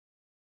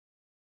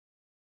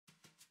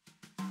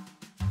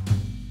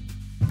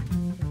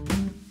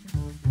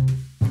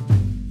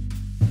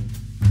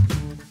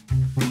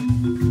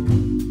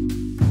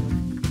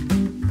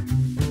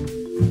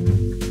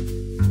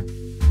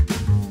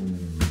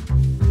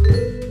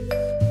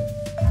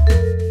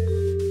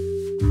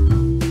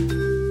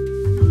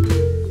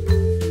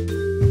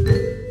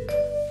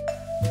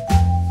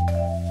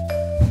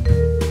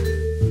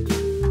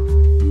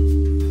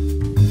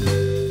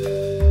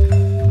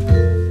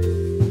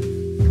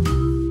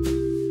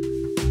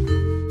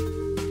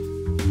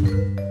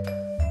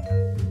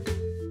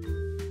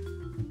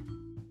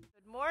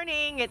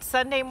It's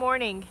Sunday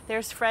morning.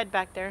 There's Fred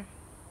back there.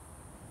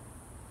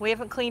 We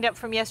haven't cleaned up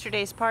from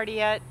yesterday's party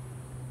yet.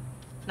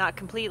 Not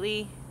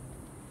completely.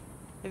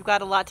 We've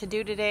got a lot to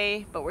do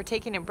today, but we're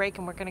taking a break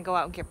and we're gonna go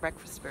out and get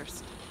breakfast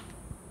first.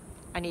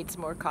 I need some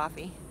more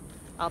coffee.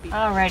 I'll be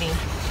back.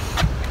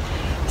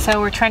 Alrighty.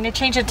 So we're trying to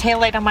change the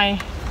taillight on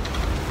my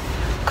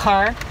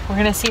car. We're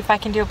gonna see if I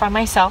can do it by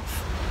myself.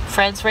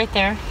 Fred's right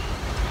there.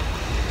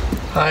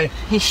 Hi.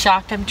 He's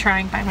shocked I'm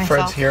trying by myself.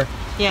 Fred's here.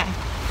 Yeah.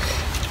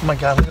 Oh my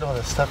god, look at all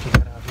this stuff you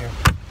got out here.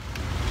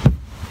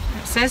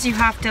 It says you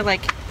have to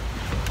like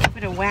give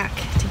it a whack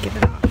to get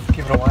it off.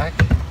 Give it a whack?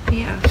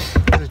 Yeah.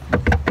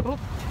 Oh.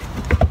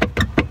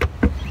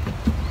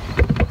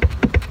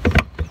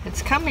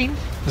 It's coming.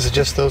 Is it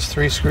just those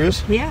 3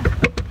 screws? Yeah.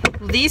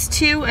 These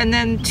 2 and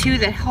then 2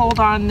 that hold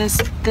on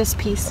this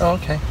piece. Oh,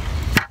 okay.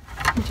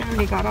 Which I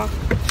already got off.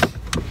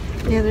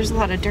 Yeah, there's a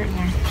lot of dirt in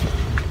there.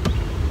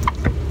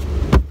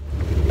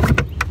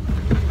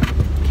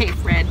 Okay,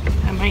 Fred.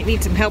 I might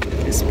need some help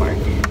with this part.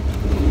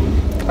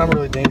 I'm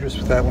really dangerous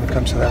with that when it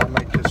comes to that. I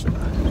might just,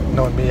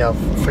 knowing me, I'll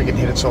freaking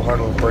hit it so hard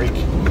it'll break.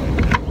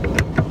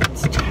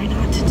 Let's try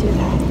not to do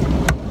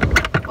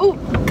that. Oh,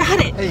 got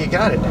it! Hey, you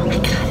got it. I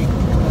got it.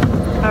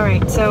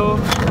 Alright, so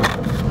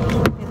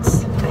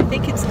I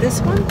think it's this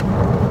one?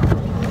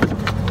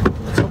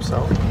 Let's hope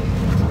so.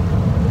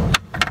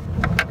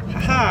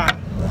 Haha.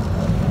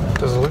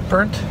 Does it look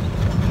burnt?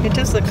 It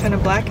does look kind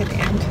of black at the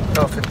end.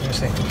 Oh, let me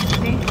see.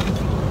 See?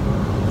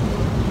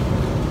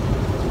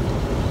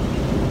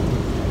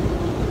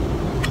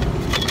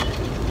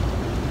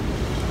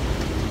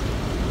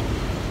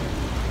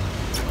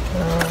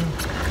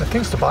 I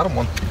think it's the bottom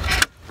one.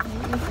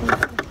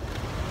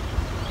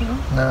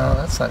 No,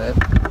 that's not it.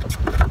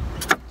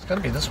 It's gotta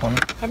be this one.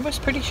 I was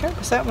pretty sure it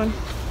was that one.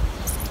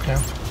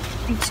 Yeah.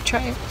 Let's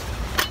try it.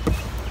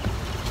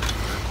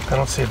 I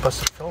don't see a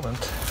busted filament.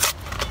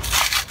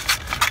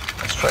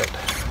 Let's try it.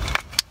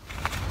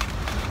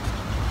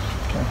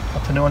 Okay,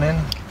 put the new one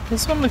in.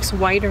 This one looks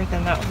whiter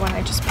than that one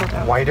I just pulled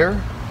out. Whiter?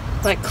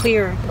 Like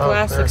clear. The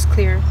glass clear. looks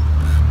clear.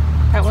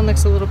 That one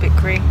looks a little bit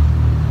gray.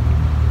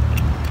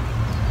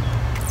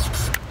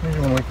 Maybe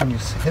when you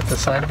hit the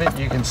side of it,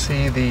 you can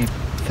see the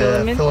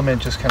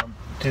filament just kind of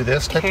do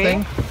this type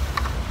thing.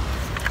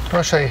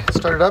 Well, should I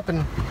start it up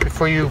and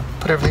before you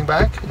put everything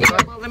back? Yeah,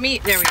 well, there we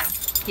go.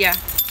 Yeah.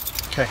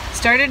 Okay.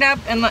 Start it up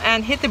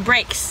and hit the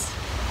brakes.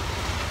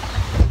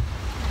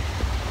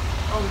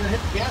 Oh, we're gonna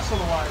hit the gas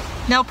otherwise.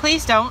 No,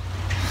 please don't.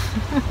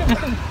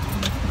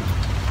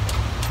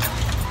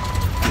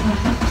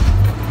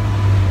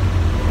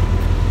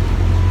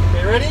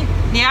 Okay, ready?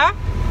 Yeah?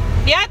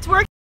 Yeah, it's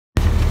working.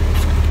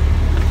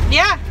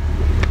 Yeah.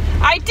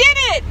 I did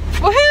it!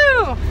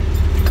 Woohoo!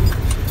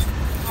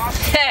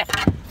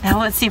 Now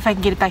let's see if I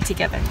can get it back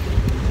together.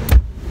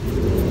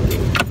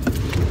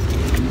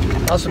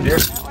 Awesome, dear.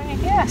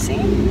 Yeah, see?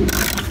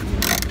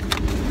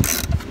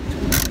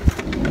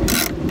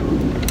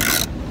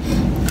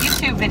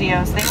 YouTube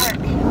videos, they work.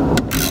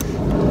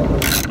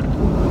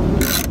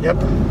 Yep.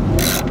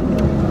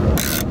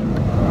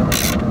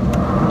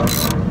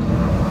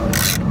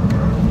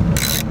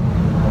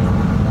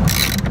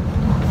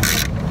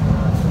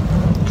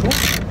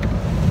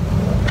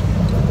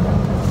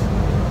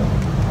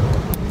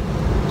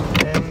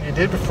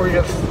 Before you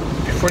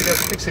got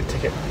a fix-it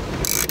ticket.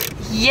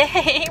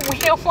 Yay! We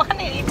don't want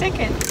any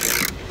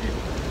tickets.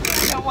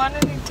 We don't want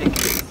any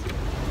tickets.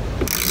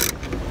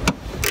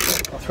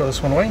 I'll throw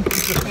this one away.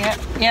 Yep,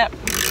 yep.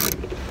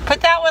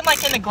 Put that one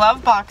like in the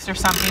glove box or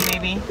something,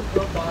 maybe.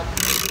 Glove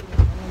box.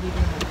 I'm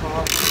leaving it in the car.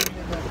 I'm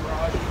leaving it in the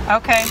garage.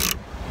 Okay.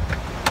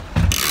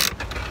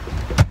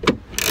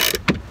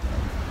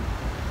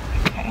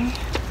 Okay.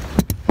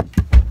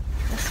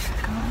 This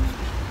back on.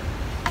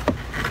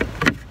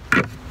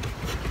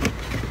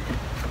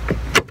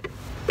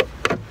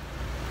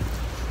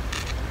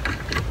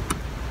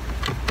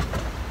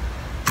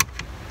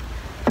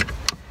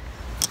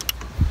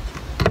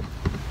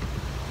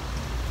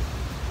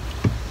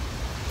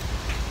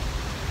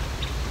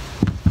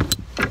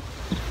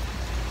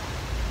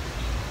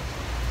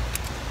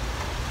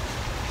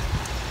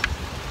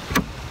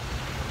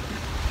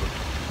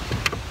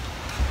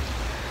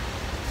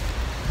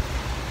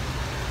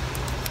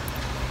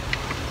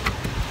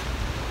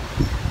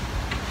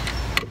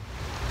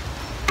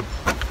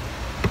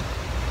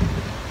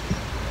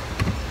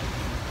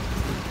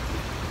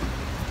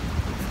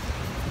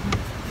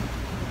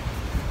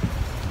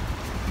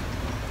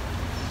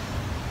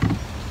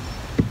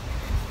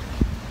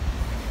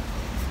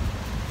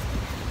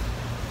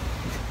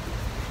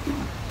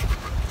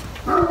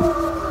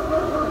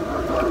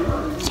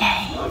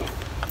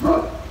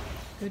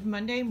 Good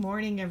Monday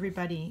morning,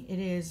 everybody. It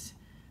is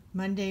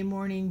Monday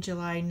morning,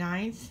 July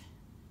 9th.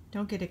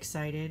 Don't get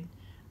excited.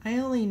 I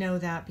only know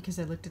that because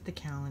I looked at the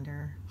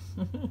calendar.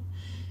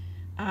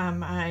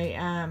 I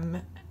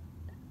am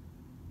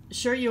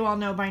sure you all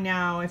know by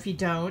now. If you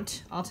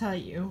don't, I'll tell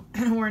you.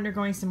 We're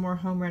undergoing some more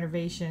home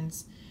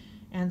renovations.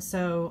 And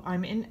so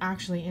I'm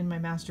actually in my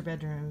master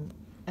bedroom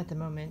at the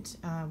moment.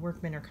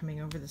 Workmen are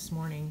coming over this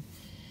morning.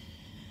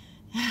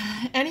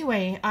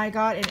 Anyway, I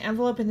got an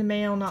envelope in the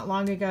mail not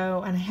long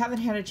ago, and I haven't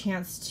had a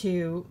chance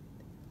to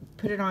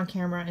put it on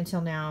camera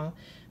until now,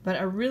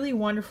 but a really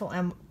wonderful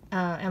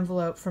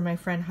envelope from my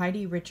friend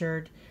Heidi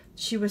Richard.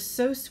 She was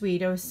so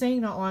sweet. I was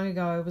saying not long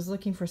ago I was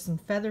looking for some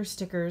feather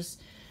stickers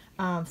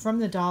from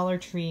the Dollar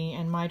Tree,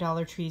 and my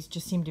Dollar Trees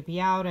just seem to be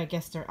out. I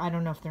guess I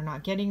don't know if they're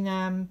not getting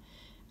them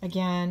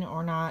again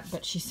or not,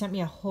 but she sent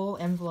me a whole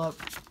envelope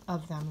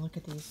of them. Look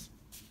at these.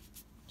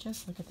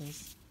 Just look at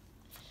these.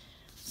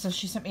 So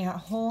she sent me a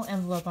whole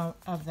envelope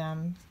of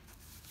them.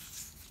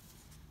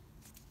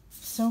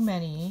 So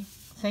many.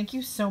 Thank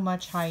you so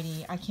much,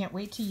 Heidi. I can't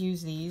wait to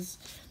use these.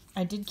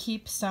 I did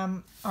keep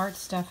some art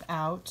stuff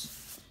out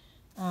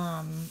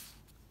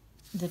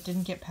that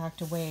didn't get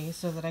packed away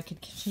so that I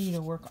could continue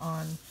to work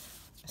on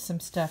some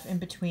stuff in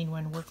between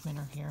when workmen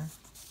are here.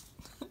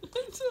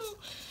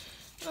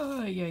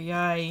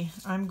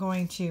 I'm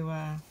going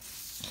to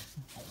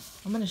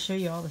show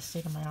you all the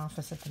state of my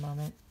office at the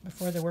moment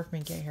before the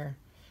workmen get here.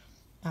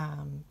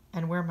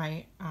 And where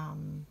my,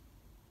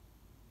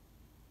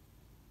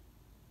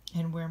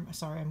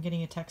 sorry, I'm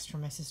getting a text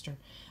from my sister,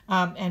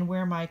 and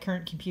where my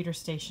current computer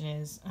station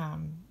is.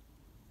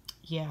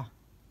 Yeah.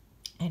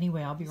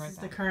 Anyway, I'll be right back. This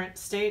is the current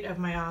state of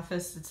my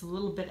office. It's a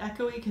little bit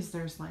echoey because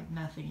there's like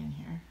nothing in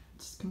here.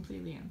 It's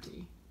completely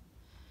empty.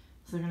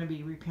 So they're going to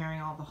be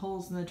repairing all the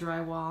holes in the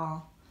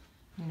drywall.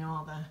 You know,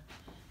 all the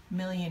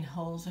million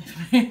holes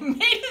I've made in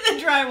the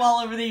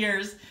drywall over the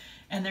years.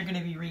 And they're going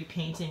to be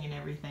repainting and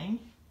everything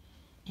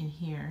in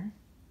here.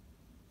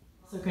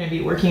 Also going to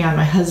be working on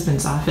my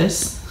husband's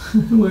office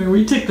where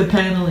we took the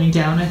paneling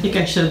down. I think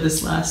I showed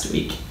this last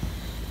week.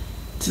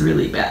 It's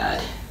really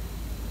bad.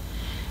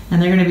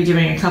 And they're going to be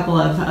doing a couple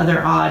of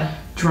other odd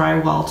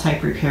drywall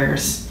type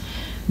repairs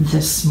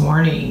this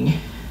morning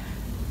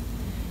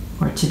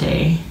or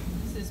today.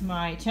 This is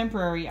my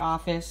temporary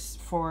office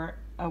for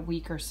a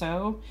week or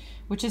so,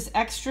 which is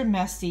extra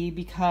messy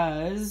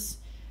because,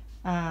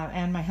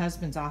 and my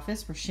husband's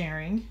office, we're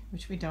sharing,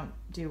 which we don't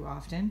do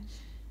often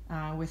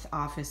with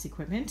office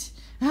equipment.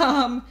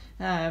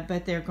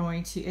 But they're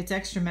going to, it's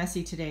extra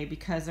messy today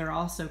because they're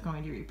also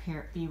going to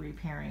be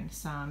repairing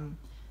some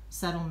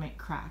settlement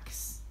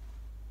cracks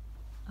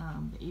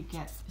that you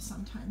get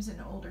sometimes in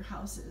older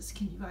houses.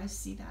 Can you guys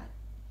see that?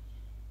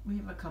 We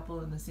have a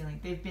couple in the ceiling.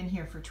 They've been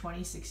here for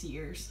 26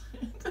 years.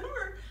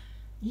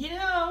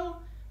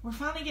 We're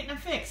finally getting them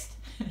fixed.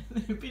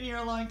 They've been here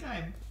a long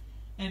time.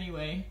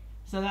 Anyway,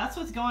 so that's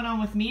what's going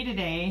on with me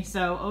today.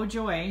 So, oh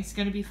joy, it's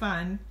going to be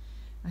fun.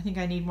 I think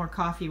I need more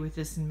coffee with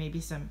this and maybe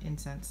some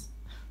incense.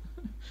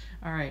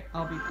 All right,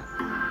 I'll be back.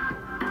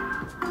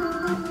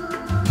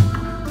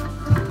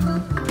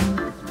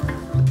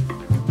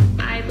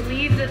 I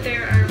believe that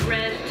there are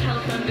red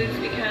telephone booths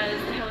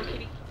because the Hello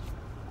Kitty.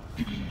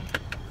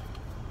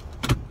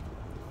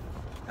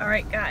 All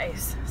right,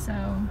 guys. So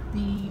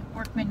the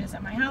workman is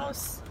at my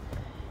house,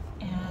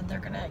 and they're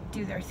gonna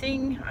do their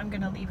thing. I'm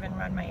gonna leave and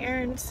run my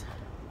errands.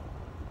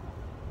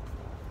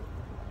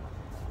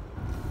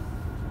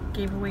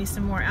 Gave away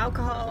some more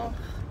alcohol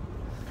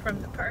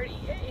from the party.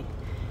 Yay!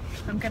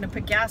 I'm gonna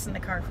put gas in the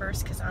car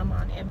first because I'm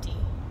on empty.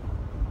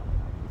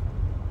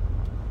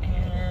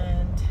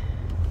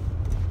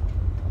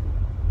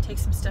 Take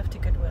some stuff to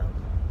Goodwill,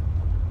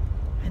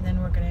 and then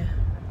we're gonna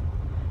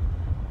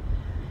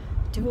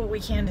do what we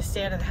can to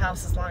stay out of the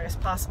house as long as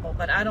possible,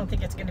 but I don't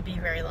think it's gonna be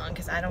very long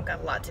because I don't got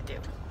a lot to do.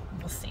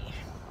 We'll see.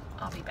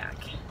 I'll be back.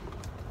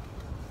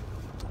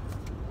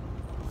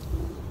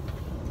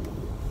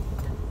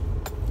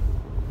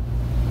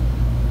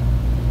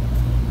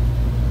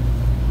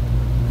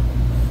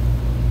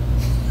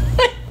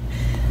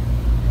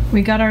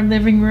 We got our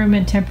living room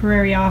and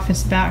temporary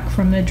office back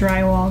from the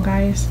drywall,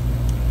 guys.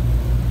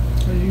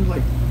 Are you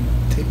like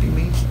taping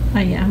me?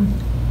 I am.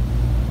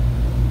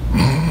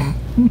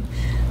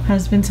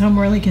 Husband's home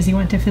early because he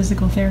went to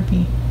physical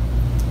therapy.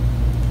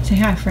 Say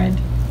hi, Fred.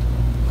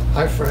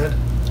 Hi, Fred.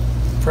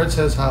 Fred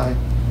says hi.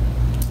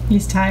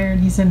 He's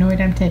tired. He's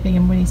annoyed I'm taping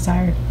him when he's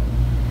tired.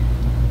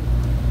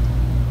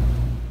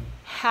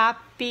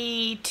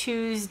 Happy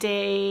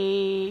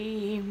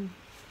Tuesday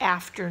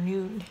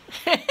afternoon.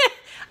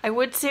 I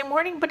would say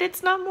morning, but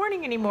it's not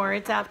morning anymore.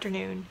 It's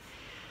afternoon.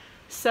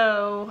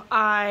 So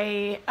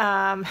I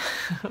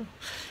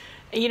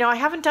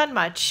haven't done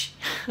much.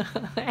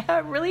 I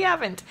really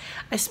haven't.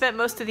 I spent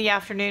most of the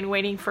afternoon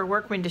waiting for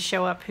workmen to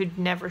show up who'd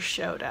never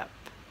showed up.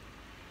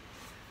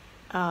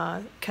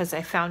 Because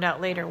I found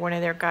out later one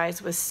of their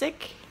guys was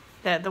sick,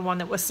 that the one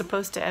that was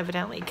supposed to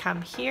evidently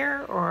come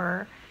here,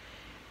 or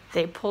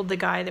they pulled the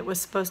guy that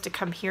was supposed to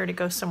come here to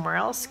go somewhere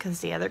else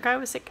because the other guy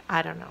was sick.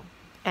 I don't know.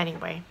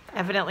 Anyway,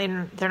 evidently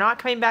they're not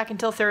coming back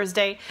until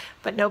Thursday,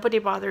 but nobody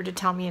bothered to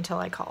tell me until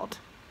I called.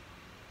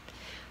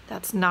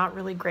 That's not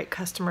really great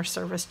customer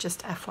service,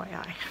 just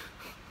FYI.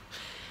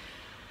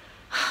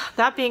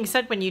 That being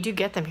said, when you do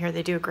get them here,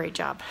 they do a great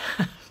job.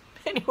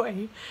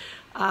 Anyway,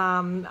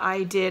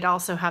 I did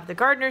also have the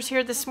gardeners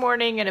here this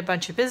morning and a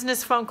bunch of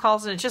business phone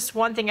calls, and it's just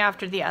one thing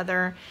after the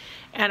other.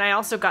 And I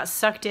also got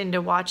sucked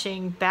into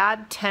watching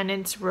Bad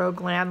Tenants, Rogue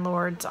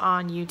Landlords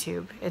on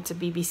YouTube. It's a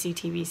BBC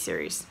TV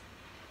series.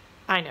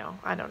 I know,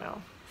 I don't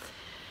know.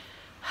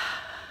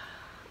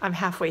 I'm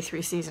halfway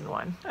through season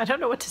 1. I don't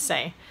know what to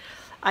say.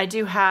 I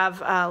do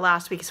have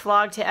last week's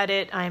vlog to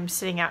edit. I'm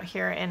sitting out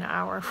here in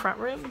our front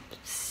room.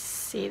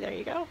 See, there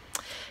you go.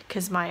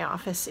 Because my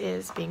office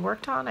is being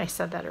worked on. I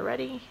said that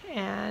already.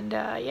 And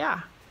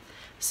yeah,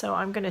 so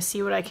I'm going to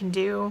see what I can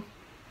do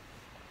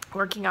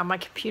working on my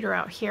computer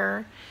out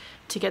here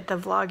to get the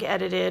vlog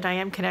edited. I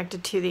am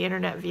connected to the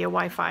internet via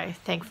Wi-Fi,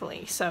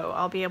 thankfully. So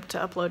I'll be able to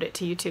upload it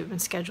to YouTube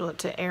and schedule it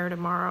to air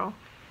tomorrow.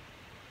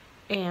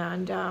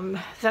 And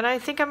then I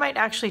think I might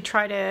actually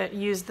try to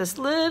use this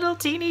little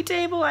teeny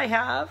table I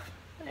have.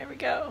 There we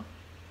go.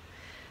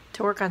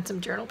 To work on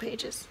some journal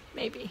pages,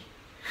 maybe.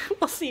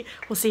 We'll see.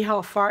 We'll see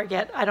how far I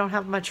get. I don't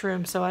have much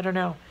room, so I don't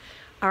know.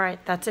 All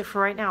right, that's it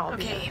for right now.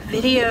 Okay,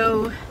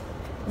 video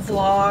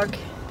vlog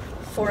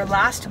for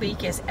last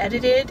week is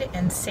edited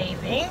and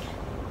saving.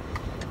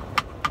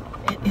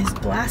 It is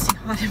blasting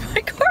hot in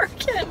my car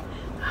again.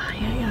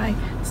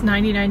 It's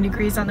 99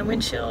 degrees on the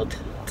windshield.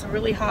 It's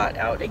really hot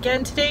out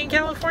again today in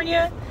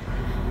California.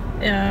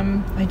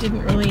 I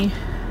didn't really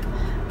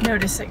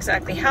notice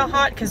exactly how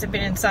hot because I've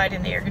been inside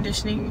in the air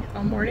conditioning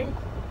all morning,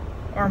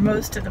 or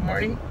most of the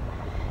morning.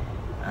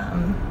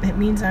 It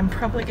means I'm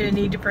probably going to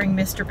need to bring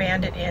Mr.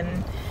 Bandit in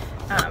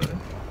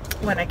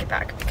when I get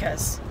back,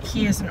 because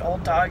he is an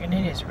old dog and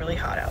it is really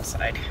hot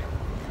outside.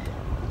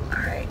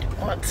 Alright,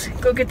 let's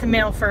go get the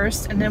mail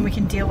first and then we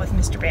can deal with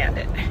Mr.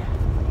 Bandit.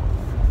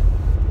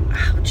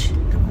 Ouch,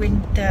 the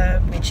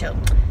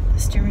windshield. The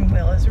steering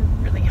wheel is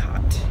really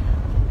hot.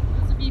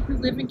 Those of you who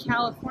live in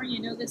California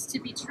know this to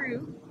be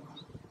true.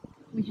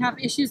 We have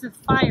issues with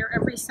fire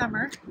every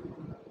summer.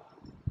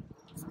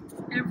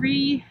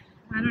 Every,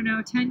 I don't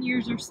know, 10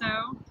 years or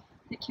so,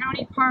 the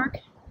county park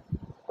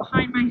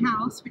behind my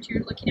house, which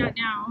you're looking at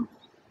now,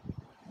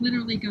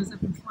 literally goes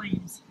up in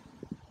flames.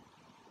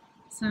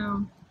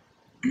 So,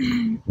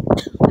 I'm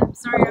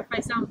sorry if I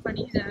sound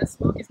funny, the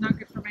smoke is not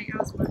good for my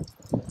asthma.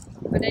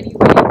 But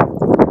anyway,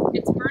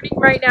 it's burning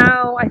right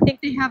now. I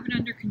think they have it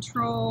under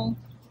control,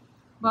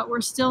 but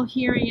we're still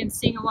hearing and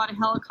seeing a lot of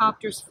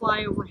helicopters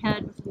fly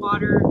overhead with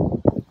water.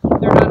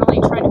 They're not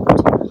only trying to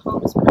protect the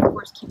homes, but of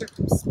course keep it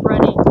from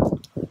spreading.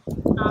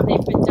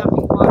 They've been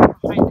dumping water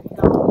behind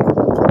the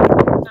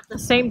hill. At the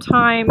same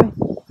time,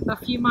 a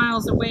few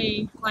miles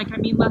away,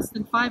 less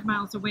than 5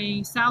 miles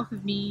away, south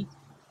of me,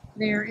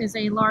 there is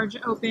a large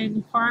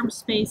open farm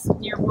space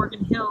near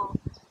Morgan Hill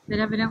that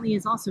evidently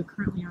is also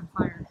currently on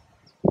fire.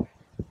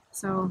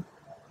 So,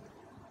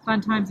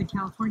 fun times in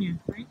California,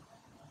 right?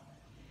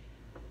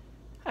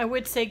 I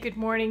would say good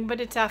morning, but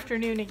it's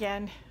afternoon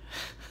again.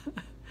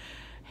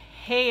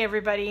 Hey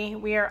everybody,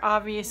 we are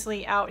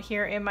obviously out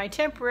here in my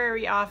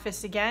temporary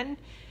office again.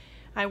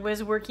 I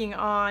was working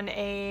on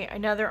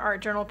another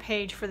art journal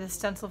page for the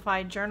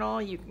Stencilified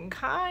journal. You can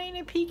kind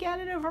of peek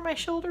at it over my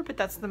shoulder, but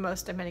that's the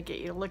most I'm going to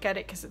get you to look at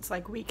it because it's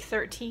like week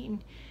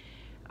 13.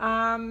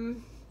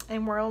 And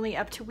we're only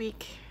up to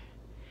week,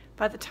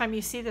 by the time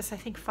you see this, I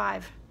think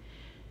 5.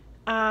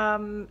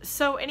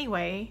 So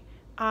anyway,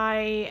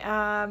 I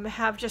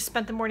have just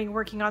spent the morning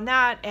working on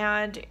that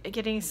and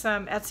getting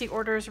some Etsy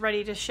orders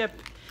ready to ship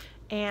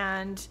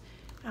and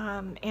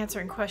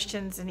answering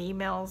questions and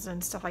emails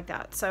and stuff like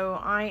that. So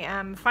I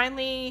am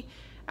finally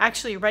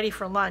actually ready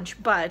for lunch,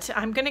 but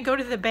I'm going to go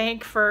to the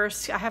bank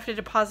first. I have to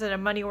deposit a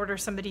money order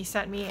somebody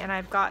sent me, and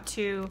I've got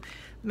to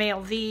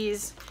mail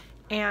these,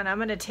 and I'm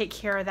going to take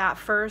care of that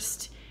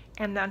first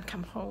and then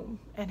come home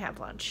and have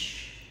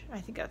lunch. I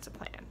think that's a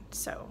plan.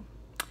 So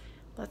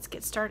let's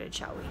get started,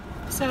 shall we?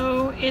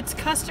 So it's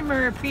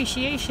Customer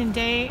Appreciation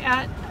Day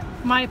at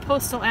my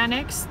postal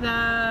annex,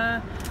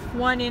 the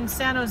one in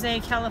San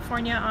Jose,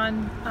 California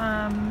on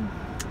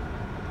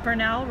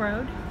Bernal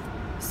Road.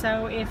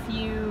 So if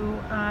you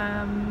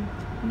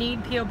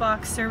need P.O.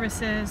 Box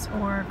services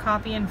or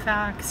copy and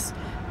fax,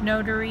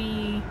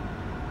 notary,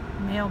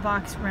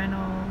 mailbox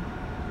rental,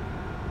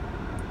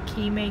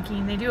 key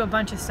making, they do a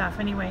bunch of stuff.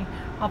 Anyway,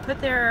 I'll put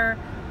their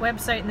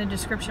website in the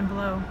description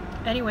below.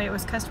 Anyway, it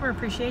was Customer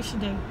Appreciation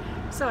Day,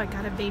 so I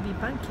got a baby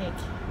bun cake.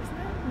 Isn't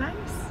that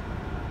nice?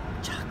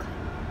 Chocolate.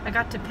 I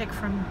got to pick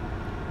from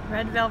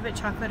red velvet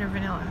chocolate or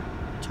vanilla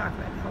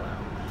chocolate. Hello.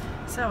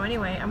 So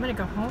anyway, I'm gonna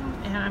go home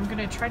and I'm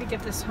gonna try to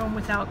get this home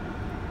without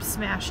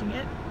smashing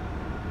it,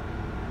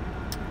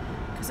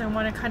 because I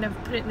want to kind of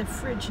put it in the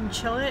fridge and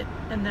chill it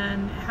and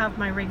then have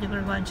my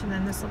regular lunch, and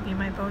then this will be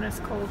my bonus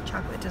cold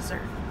chocolate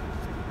dessert.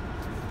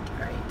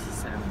 Alright,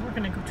 so we're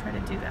gonna go try to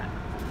do that.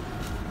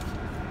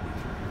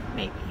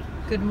 Maybe.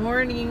 Good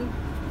morning.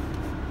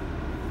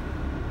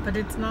 But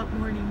it's not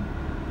morning.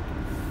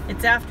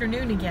 It's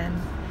afternoon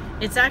again.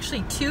 It's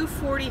actually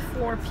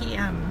 2:44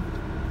 p.m.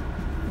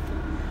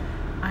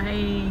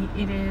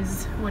 It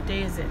is, what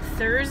day is it?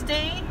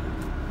 Thursday?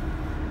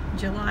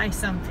 July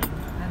something.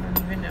 I don't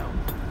even know.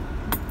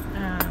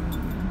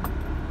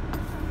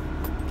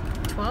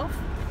 12th?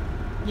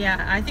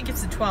 Yeah, I think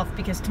it's the 12th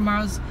because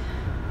tomorrow's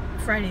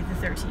Friday the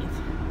 13th.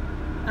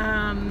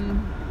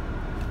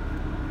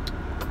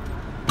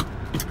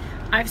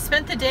 I've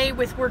spent the day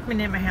with workmen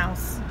in my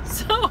house.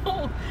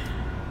 So,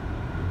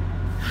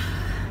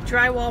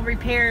 drywall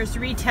repairs,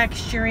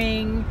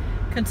 retexturing,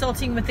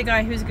 consulting with the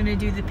guy who's going to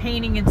do the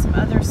painting and some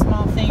other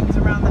small things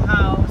around the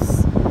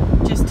house,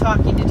 just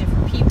talking to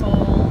different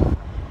people.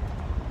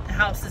 The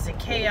house is in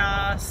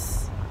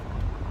chaos.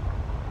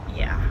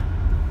 Yeah.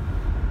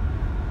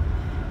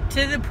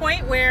 To the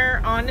point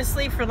where,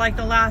 honestly, for like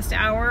the last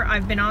hour,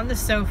 I've been on the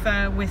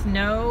sofa with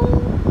no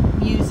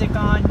music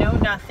on, no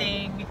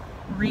nothing,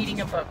 reading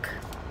a book.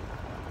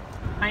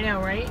 I know,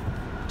 right?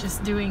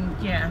 Just doing,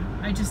 yeah,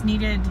 I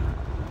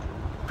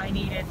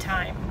needed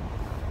time.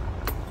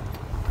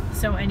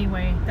 So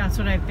anyway, that's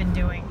what I've been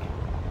doing.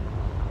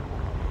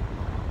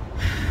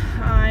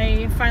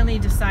 I finally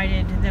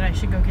decided that I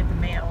should go get the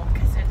mail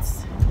because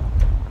it's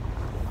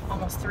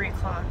almost 3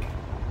 o'clock.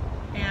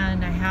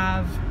 And I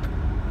have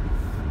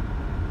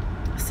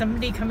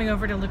somebody coming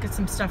over to look at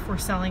some stuff we're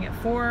selling at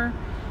 4.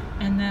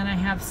 And then I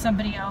have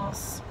somebody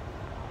else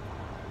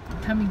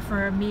coming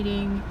for a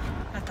meeting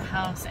at the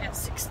house at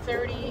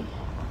 6:30.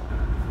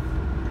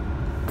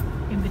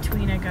 In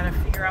between, I gotta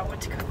figure out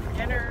what to cook for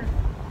dinner.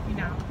 You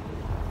know,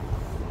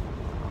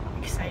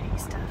 exciting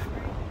stuff,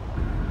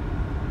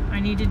 right? I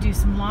need to do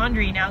some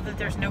laundry now that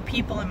there's no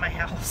people in my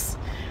house.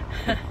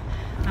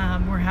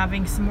 We're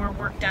having some more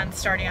work done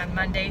starting on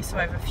Monday, so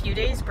I have a few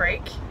days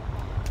break.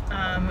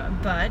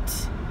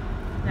 But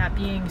that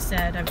being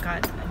said, I've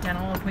got a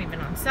dental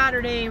appointment on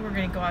Saturday. We're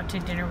gonna go out to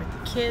dinner with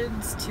the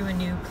kids to a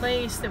new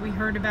place that we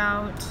heard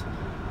about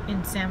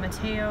in San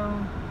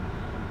Mateo.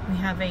 We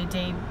have a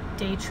day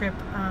trip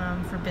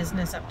for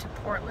business up to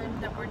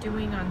Portland that we're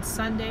doing on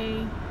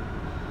Sunday.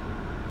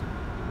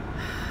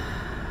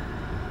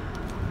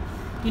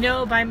 You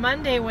know, by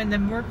Monday when the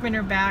workmen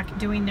are back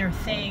doing their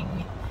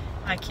thing,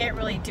 I can't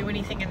really do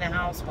anything in the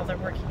house while they're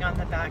working on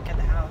the back of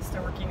the house.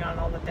 They're working on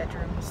all the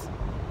bedrooms.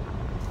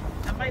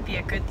 That might be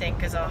a good thing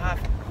because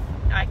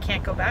I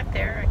can't go back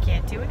there. I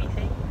can't do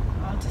anything.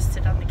 I'll just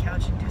sit on the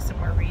couch and do some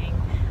more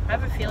reading. I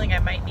have a feeling I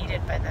might need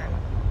it by then.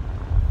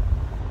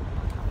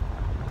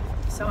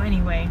 So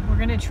anyway, we're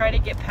gonna try to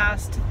get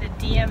past the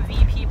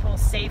DMV people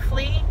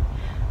safely.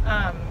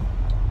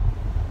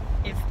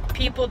 If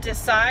people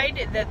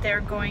decide that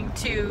they're going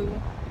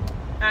to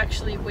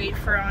actually wait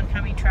for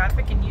oncoming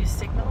traffic and use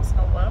signals,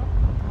 hello,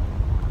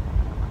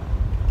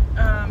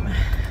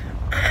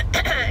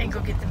 and go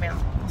get the mail.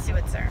 We'll see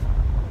what's there.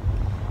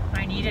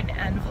 I need an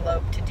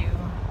envelope to do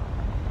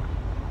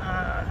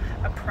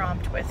a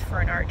prompt with for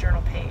an art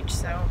journal page,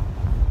 so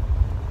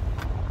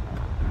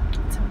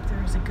let's hope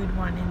there's a good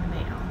one in the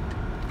mail,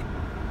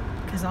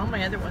 because all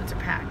my other ones are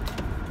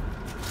packed.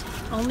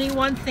 Only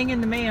one thing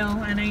in the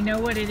mail, and I know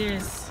what it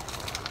is.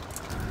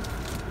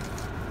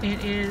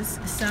 It is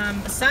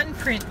some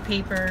Sunprint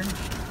paper.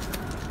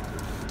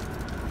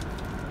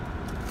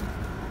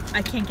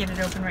 I can't get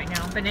it open right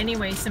now, but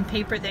anyway, some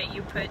paper that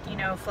you put, you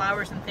know,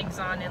 flowers and things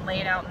on and lay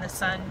it out in the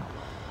sun,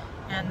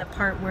 and the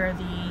part where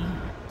the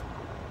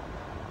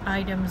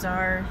items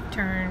are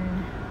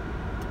turn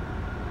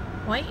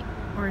white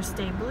or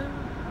stay blue,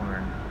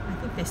 or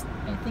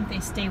I think they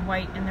stay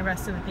white and the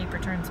rest of the paper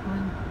turns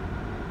blue.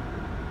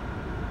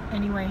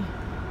 Anyway,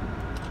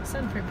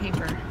 Sunprint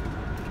paper.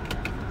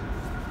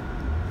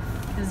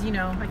 Because, you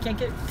know, I can't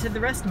get to the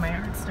rest of my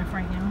art stuff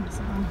right now,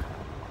 so.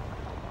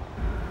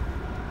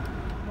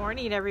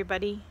 Morning,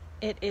 everybody.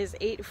 It is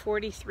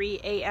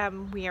 8:43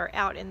 a.m. We are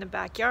out in the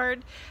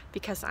backyard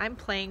because I'm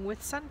playing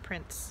with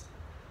Sunprints.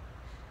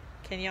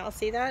 Can y'all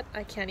see that?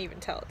 I can't even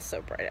tell. It's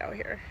so bright out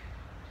here.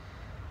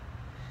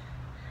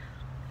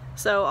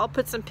 So I'll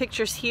put some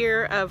pictures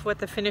here of what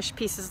the finished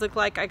pieces look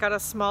like. I got a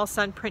small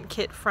Sunprint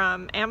kit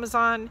from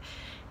Amazon,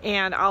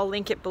 and I'll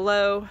link it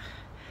below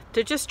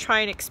to just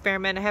try and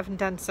experiment. I haven't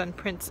done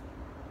Sunprints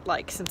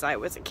like since I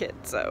was a kid,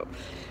 so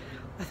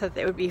I thought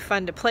they would be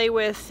fun to play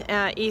with.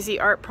 Easy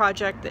art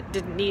project that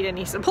didn't need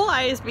any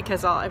supplies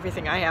because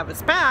everything I have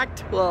is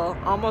packed. Well,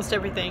 almost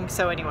everything.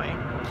 So anyway,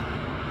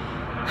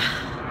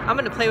 I'm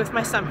gonna play with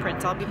my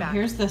Sunprints. I'll be back.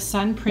 Here's the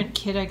Sunprint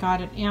kit I got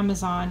at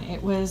Amazon.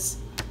 It was,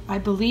 I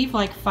believe,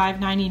 like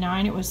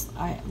 $5.99. It was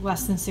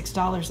less than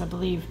 $6, I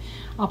believe.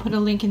 I'll put a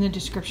link in the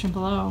description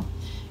below.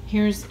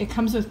 It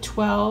comes with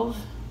 12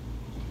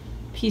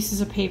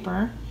 pieces of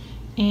paper,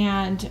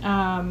 and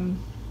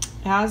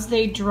as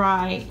they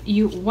dry,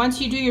 once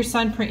you do your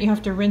Sunprint, you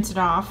have to rinse it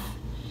off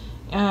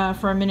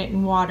for a minute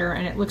in water,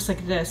 and it looks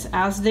like this.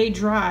 As they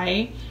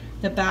dry,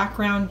 the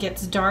background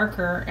gets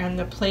darker, and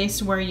the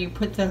place where you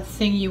put the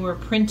thing you were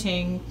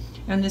printing,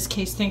 in this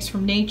case things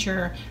from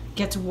nature,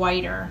 gets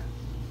whiter.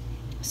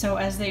 So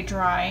as they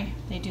dry,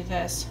 they do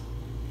this.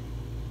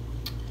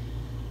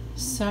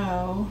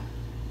 So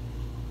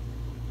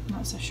I'm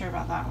not so sure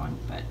about that one,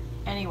 but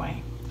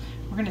anyway,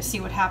 we're gonna see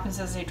what happens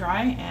as they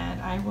dry,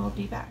 and I will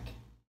be back.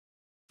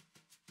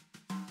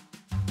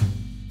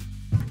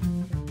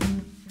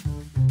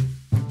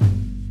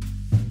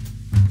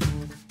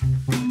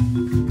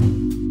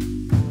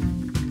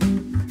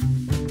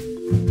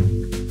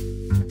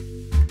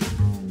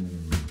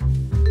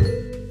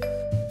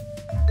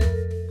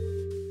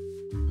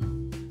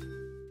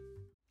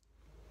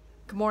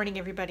 morning,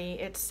 everybody.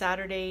 It's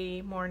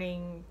Saturday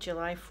morning,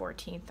 July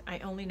 14th. I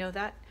only know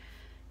that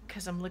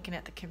because I'm looking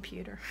at the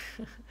computer.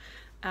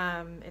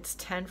 It's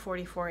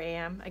 10:44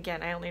 a.m.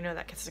 Again, I only know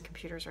that because the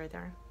computer's right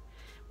there.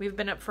 We've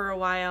been up for a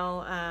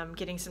while,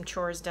 getting some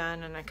chores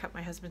done, and I cut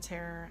my husband's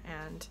hair,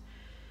 and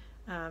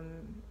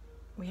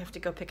we have to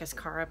go pick his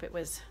car up. It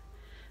was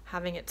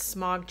having its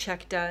smog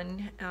check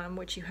done,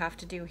 which you have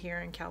to do here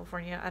in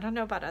California. I don't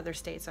know about other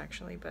states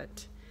actually,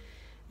 but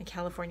in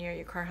California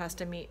your car has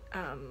to meet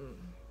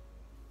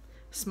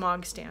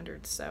smog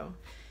standards. So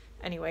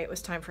anyway, it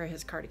was time for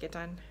his car to get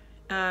done.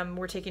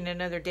 We're taking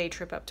another day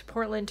trip up to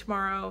Portland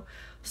tomorrow,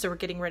 so we're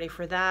getting ready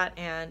for that,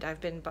 and I've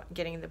been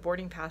getting the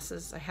boarding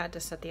passes. I had to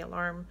set the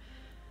alarm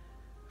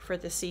for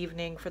this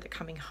evening for the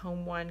coming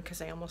home one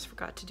because I almost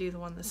forgot to do the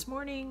one this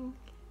morning.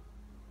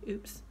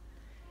 Oops.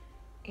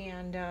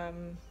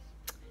 And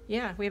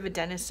yeah, we have a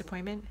dentist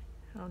appointment.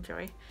 Oh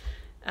joy.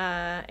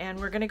 And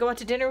we're gonna go out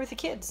to dinner with the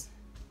kids.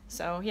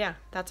 So yeah,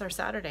 that's our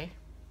Saturday.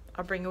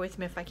 I'll bring it with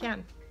me if I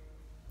can.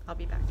 I'll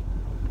be back.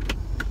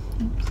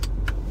 Oops.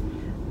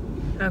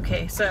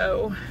 Okay,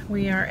 so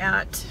we are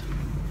at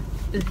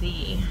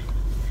the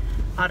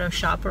auto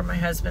shop where my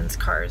husband's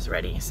car is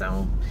ready.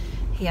 So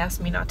he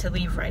asked me not to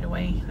leave right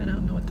away. I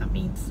don't know what that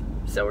means.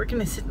 So we're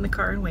gonna sit in the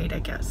car and wait, I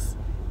guess.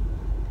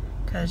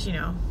 Cause you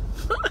know,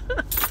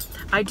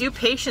 I do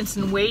patience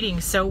and waiting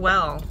so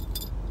well.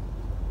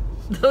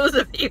 Those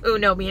of you who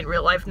know me in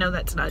real life know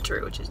that's not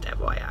true, just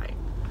FYI.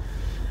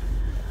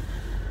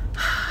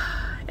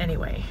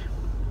 Anyway,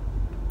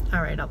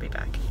 all right, I'll be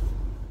back.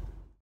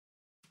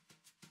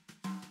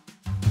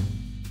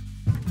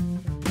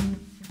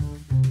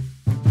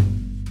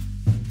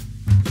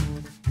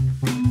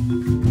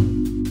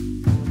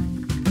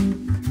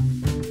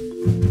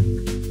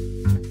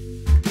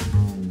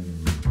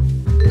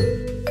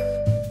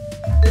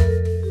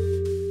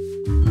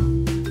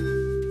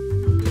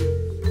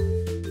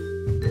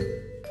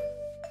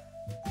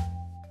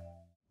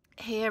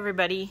 Hey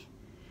everybody,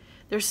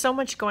 there's so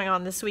much going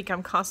on this week.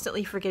 I'm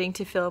constantly forgetting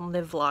to film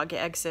the vlog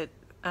exit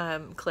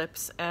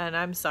clips, and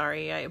I'm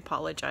sorry, I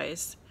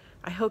apologize.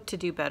 I hope to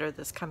do better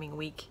this coming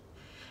week.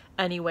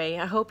 Anyway,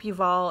 I hope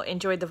you've all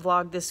enjoyed the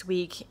vlog this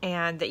week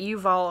and that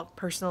you've all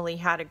personally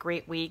had a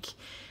great week.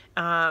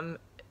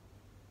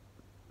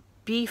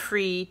 Be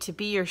free to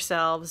be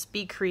yourselves,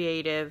 be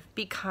creative,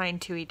 be kind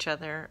to each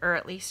other, or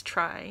at least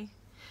try.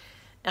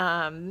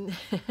 And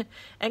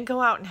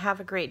go out and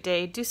have a great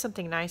day. Do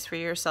something nice for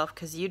yourself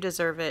because you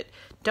deserve it.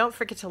 Don't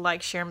forget to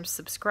like, share, and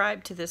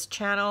subscribe to this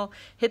channel.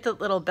 Hit the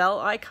little bell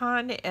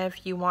icon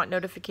if you want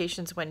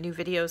notifications when new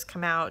videos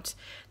come out.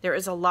 There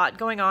is a lot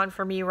going on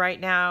for me right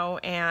now,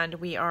 and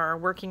we are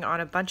working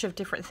on a bunch of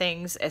different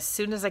things. As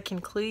soon as I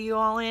can clue you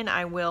all in,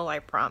 I will, I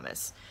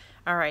promise.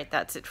 All right,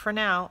 that's it for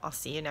now. I'll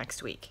see you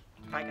next week.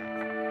 Bye,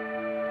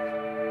 guys.